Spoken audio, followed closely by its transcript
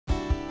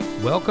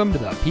Welcome to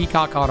the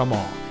Peacock Auto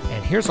Mall,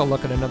 and here's a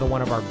look at another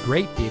one of our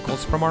great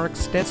vehicles from our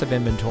extensive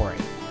inventory.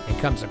 It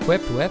comes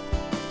equipped with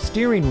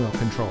steering wheel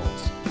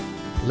controls,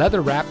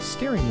 leather-wrapped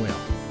steering wheel,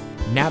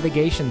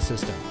 navigation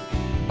system,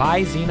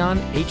 bi-xenon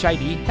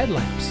HID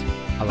headlamps,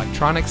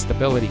 electronic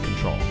stability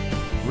control,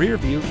 rear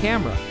view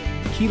camera,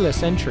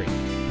 keyless entry,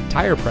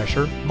 tire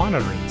pressure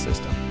monitoring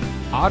system,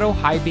 auto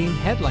high beam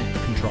headlamp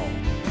control,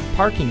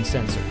 parking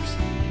sensors,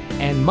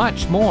 and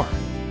much more.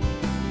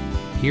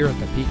 Here at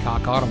the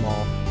Peacock Auto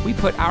Mall, we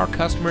put our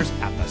customers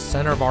at the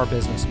center of our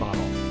business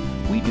model.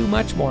 We do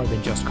much more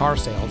than just car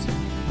sales.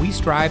 We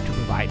strive to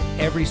provide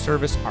every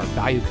service our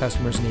valued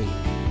customers need,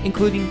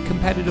 including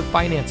competitive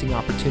financing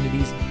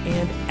opportunities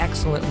and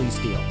excellent lease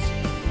deals.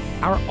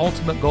 Our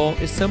ultimate goal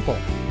is simple: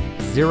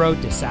 zero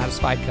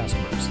dissatisfied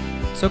customers.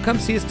 So come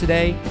see us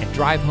today and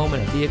drive home in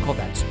a vehicle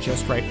that's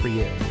just right for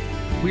you.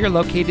 We are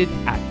located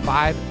at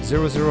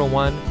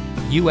 5001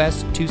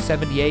 US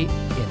 278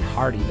 in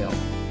Hardeeville.